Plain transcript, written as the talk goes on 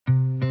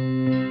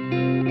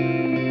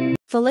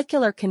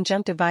Follicular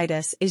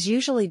conjunctivitis is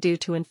usually due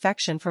to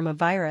infection from a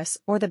virus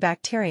or the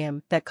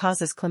bacterium that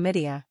causes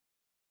chlamydia.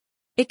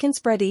 It can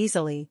spread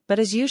easily but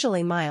is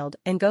usually mild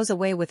and goes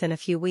away within a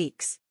few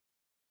weeks.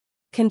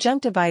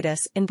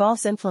 Conjunctivitis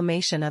involves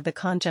inflammation of the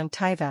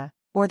conjunctiva,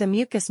 or the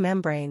mucous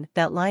membrane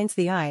that lines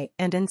the eye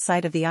and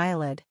inside of the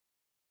eyelid.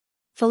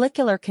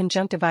 Follicular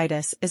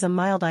conjunctivitis is a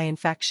mild eye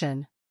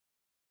infection.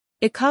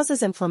 It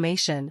causes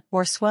inflammation,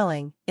 or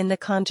swelling, in the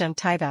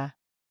conjunctiva.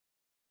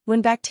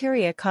 When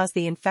bacteria cause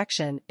the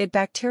infection, it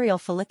bacterial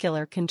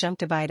follicular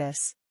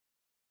conjunctivitis.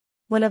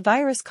 When a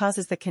virus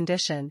causes the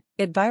condition,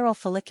 it viral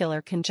follicular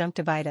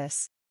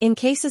conjunctivitis. In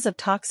cases of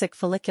toxic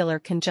follicular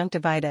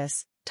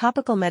conjunctivitis,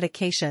 topical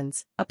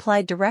medications,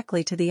 applied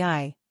directly to the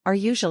eye, are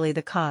usually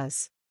the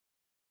cause.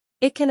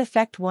 It can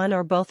affect one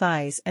or both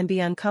eyes and be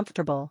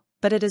uncomfortable,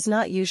 but it is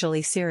not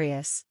usually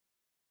serious.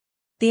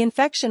 The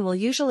infection will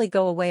usually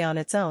go away on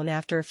its own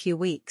after a few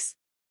weeks.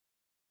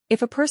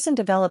 If a person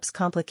develops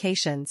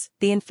complications,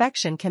 the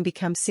infection can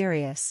become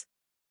serious.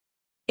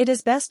 It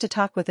is best to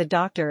talk with a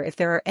doctor if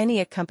there are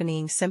any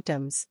accompanying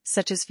symptoms,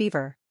 such as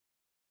fever.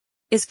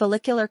 Is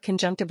follicular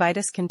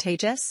conjunctivitis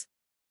contagious?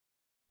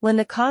 When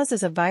the cause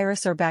is a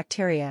virus or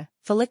bacteria,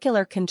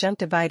 follicular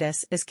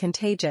conjunctivitis is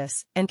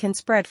contagious and can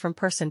spread from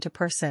person to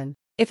person.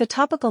 If a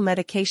topical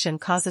medication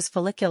causes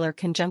follicular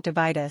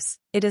conjunctivitis,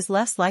 it is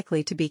less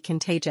likely to be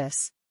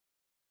contagious.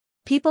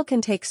 People can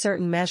take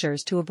certain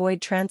measures to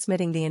avoid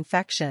transmitting the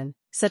infection,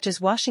 such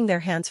as washing their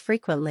hands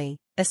frequently,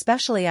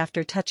 especially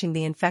after touching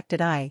the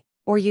infected eye,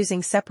 or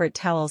using separate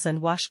towels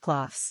and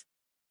washcloths.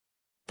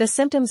 The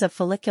symptoms of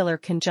follicular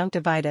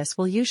conjunctivitis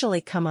will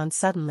usually come on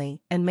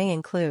suddenly and may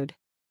include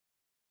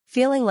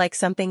feeling like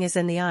something is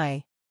in the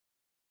eye,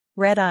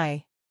 red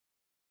eye,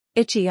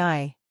 itchy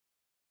eye,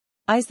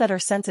 eyes that are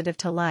sensitive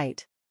to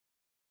light,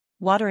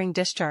 watering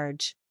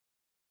discharge,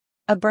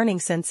 a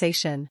burning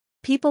sensation.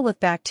 People with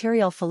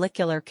bacterial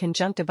follicular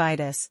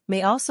conjunctivitis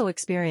may also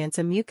experience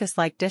a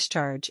mucus-like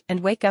discharge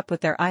and wake up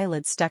with their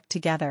eyelids stuck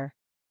together.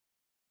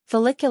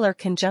 Follicular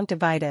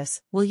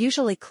conjunctivitis will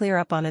usually clear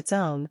up on its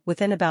own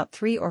within about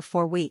 3 or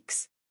 4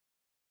 weeks.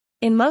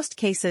 In most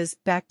cases,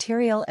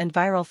 bacterial and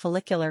viral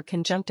follicular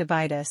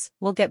conjunctivitis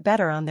will get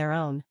better on their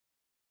own.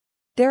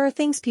 There are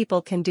things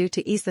people can do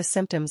to ease the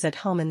symptoms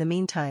at home in the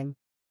meantime.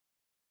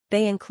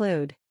 They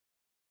include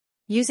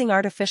using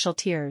artificial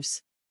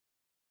tears,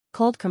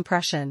 cold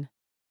compression,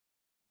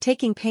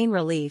 taking pain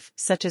relief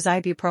such as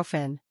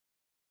ibuprofen.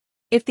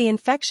 If the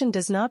infection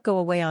does not go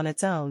away on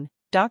its own,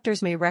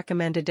 doctors may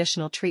recommend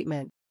additional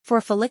treatment. For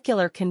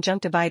follicular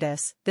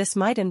conjunctivitis, this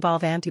might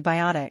involve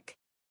antibiotic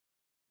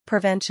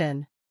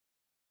prevention.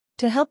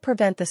 To help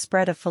prevent the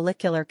spread of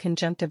follicular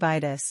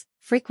conjunctivitis,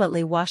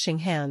 frequently washing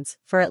hands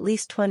for at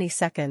least 20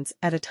 seconds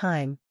at a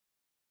time.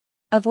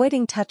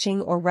 Avoiding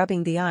touching or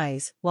rubbing the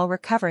eyes while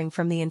recovering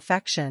from the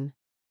infection.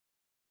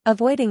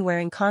 Avoiding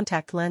wearing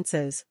contact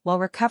lenses while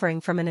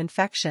recovering from an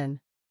infection.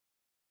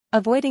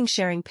 Avoiding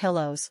sharing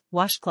pillows,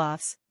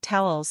 washcloths,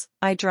 towels,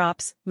 eye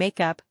drops,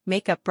 makeup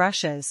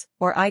brushes,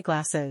 or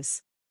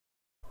eyeglasses.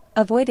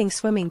 Avoiding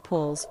swimming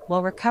pools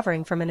while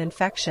recovering from an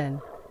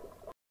infection.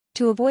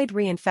 To avoid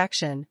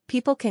reinfection,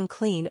 people can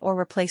clean or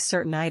replace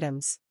certain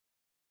items.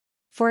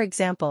 For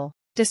example,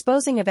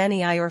 disposing of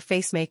any eye or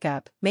face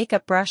makeup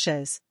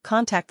brushes,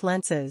 contact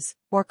lenses,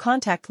 or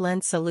contact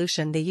lens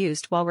solution they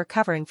used while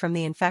recovering from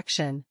the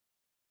infection.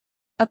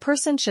 A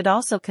person should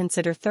also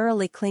consider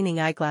thoroughly cleaning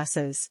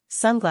eyeglasses,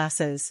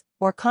 sunglasses,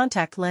 or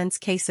contact lens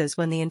cases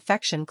when the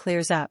infection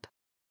clears up.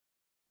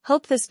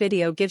 Hope this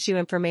video gives you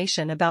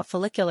information about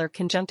follicular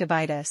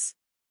conjunctivitis.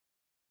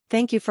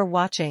 Thank you for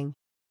watching.